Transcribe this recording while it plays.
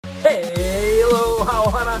Hey, aloha,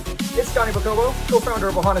 ohana. It's Johnny Bacobo, co-founder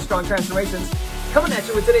of Ohana Strong Transformations, coming at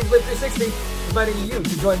you with today's Live 360, inviting you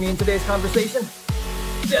to join me in today's conversation.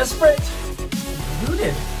 Desperate,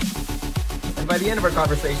 rooted, and by the end of our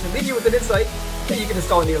conversation, leave you with an insight that you can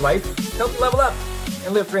install into your life, help you level up,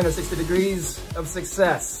 and live 360 degrees of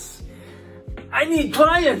success. I need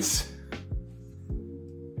clients.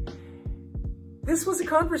 This was a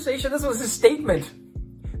conversation, this was a statement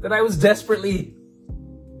that I was desperately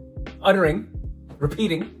uttering,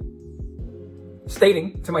 repeating,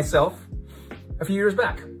 stating to myself a few years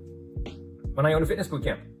back when I owned a fitness boot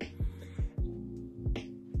camp.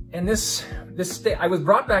 And I was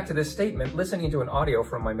brought back to this statement listening to an audio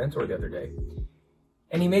from my mentor the other day.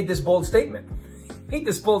 And he made this bold statement. He made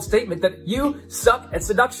this bold statement that you suck at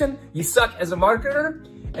seduction, you suck as a marketer,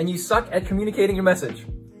 and you suck at communicating your message.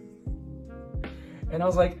 And I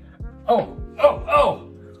was like, oh.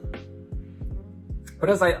 But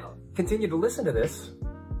as I continued to listen to this,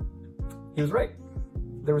 he was right.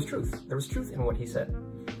 There was truth. There was truth in what he said.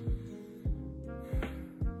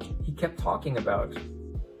 He kept talking about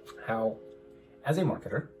how, as a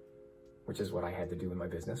marketer, which is what I had to do in my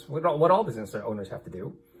business, what all business owners have to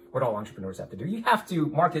do, what all entrepreneurs have to do, you have to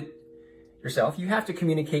market yourself. You have to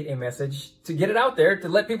communicate a message to get it out there, to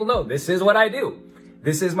let people know, this is what I do.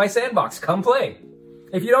 This is my sandbox. Come play.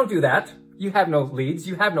 If you don't do that, you have no leads,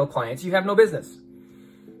 you have no clients, you have no business.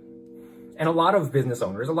 And a lot of business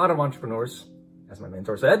owners, a lot of entrepreneurs, as my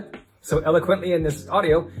mentor said so eloquently in this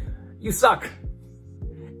audio, you suck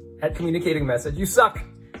at communicating message. You suck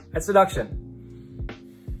at seduction.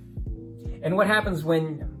 And what happens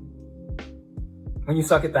when you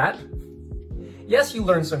suck at that? Yes, you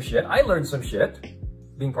learn some shit. I learned some shit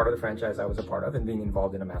being part of the franchise I was a part of and being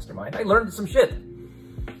involved in a mastermind. I learned some shit.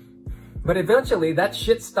 But eventually that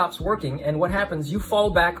shit stops working, and what happens, you fall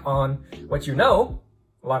back on what you know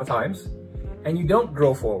a lot of times, and you don't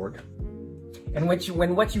grow forward. And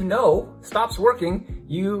when what you know stops working,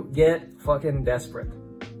 you get fucking desperate.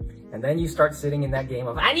 And then you start sitting in that game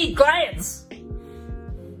of, I need clients!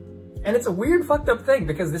 And it's a weird fucked up thing,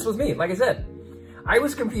 because this was me. Like I said, I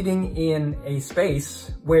was competing in a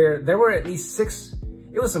space where there were at least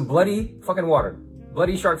it was some bloody fucking water.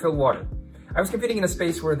 Bloody shark-filled water. I was competing in a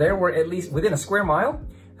space where there were at least, within a square mile,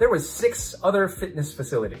 there were 6 other fitness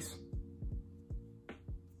facilities.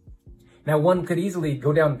 Now, one could easily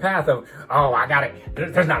go down the path of, oh, I got it.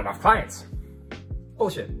 There's not enough clients.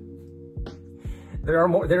 Bullshit.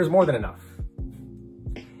 There's more than enough.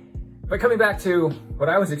 But coming back to what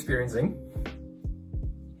I was experiencing,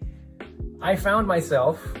 I found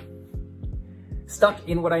myself stuck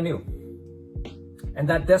in what I knew. And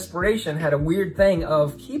that desperation had a weird thing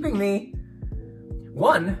of keeping me,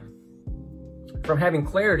 one, from having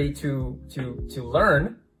clarity to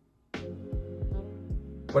learn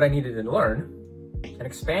what I needed to learn and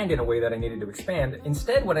expand in a way that I needed to expand.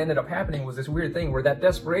 Instead, what ended up happening was this weird thing where that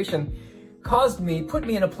desperation put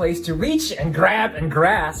me in a place to reach and grab and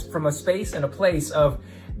grasp from a space and a place of,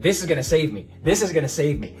 this is going to save me. This is going to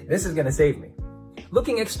save me. This is going to save me.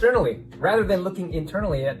 Looking externally rather than looking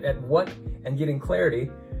internally at what and getting clarity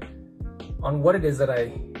on what it is that I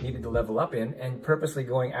needed to level up in, and purposely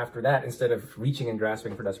going after that instead of reaching and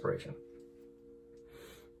grasping for desperation.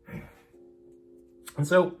 And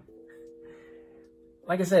so,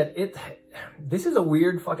 like I said, this is a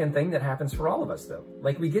weird fucking thing that happens for all of us, though.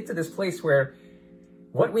 Like, we get to this place where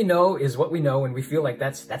what we know is what we know, and we feel like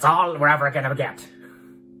that's all we're ever gonna get.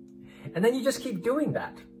 And then you just keep doing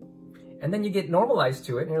that. And then you get normalized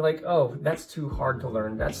to it, and you're like, oh, that's too hard to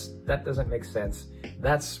learn. That doesn't make sense.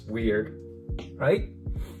 That's weird, right?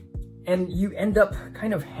 And you end up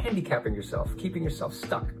kind of handicapping yourself, keeping yourself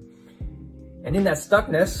stuck. And in that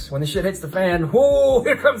stuckness, when the shit hits the fan, whoa,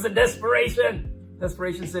 here comes the desperation.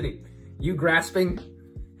 Desperation City. You grasping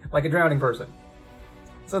like a drowning person.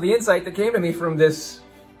 So the insight that came to me from this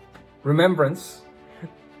remembrance,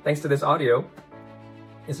 thanks to this audio,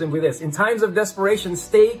 is simply this. In times of desperation,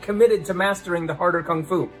 stay committed to mastering the harder kung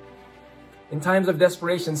fu. In times of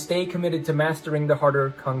desperation, stay committed to mastering the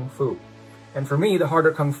harder kung fu. And for me, the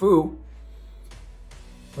harder kung fu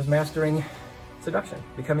was mastering seduction,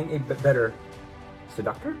 becoming a better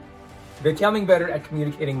seductor, becoming better at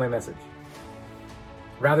communicating my message,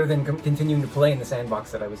 rather than continuing to play in the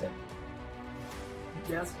sandbox that I was in.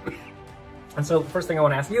 Yes. And so the first thing I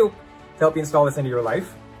want to ask you to help you install this into your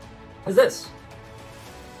life is this.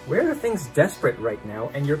 Where are things desperate right now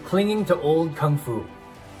and you're clinging to old kung fu?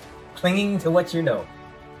 Clinging to what you know.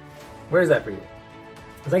 Where is that for you?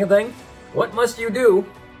 The second thing, what must you do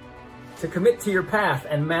to commit to your path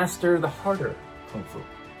and master the harder kung fu?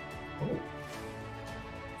 Oh.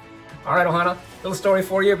 All right, Ohana, little story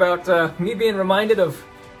for you about me being reminded of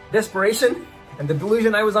desperation and the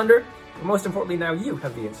delusion I was under. But most importantly, now you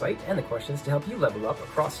have the insight and the questions to help you level up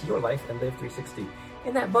across your life and live 360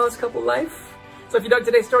 in that Boss Couple life. So if you dug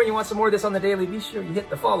today's story and you want some more of this on the daily, be sure you hit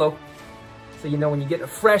the follow so you know when you get a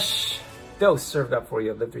fresh dose served up for you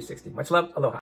of Live 360. Much love. Aloha.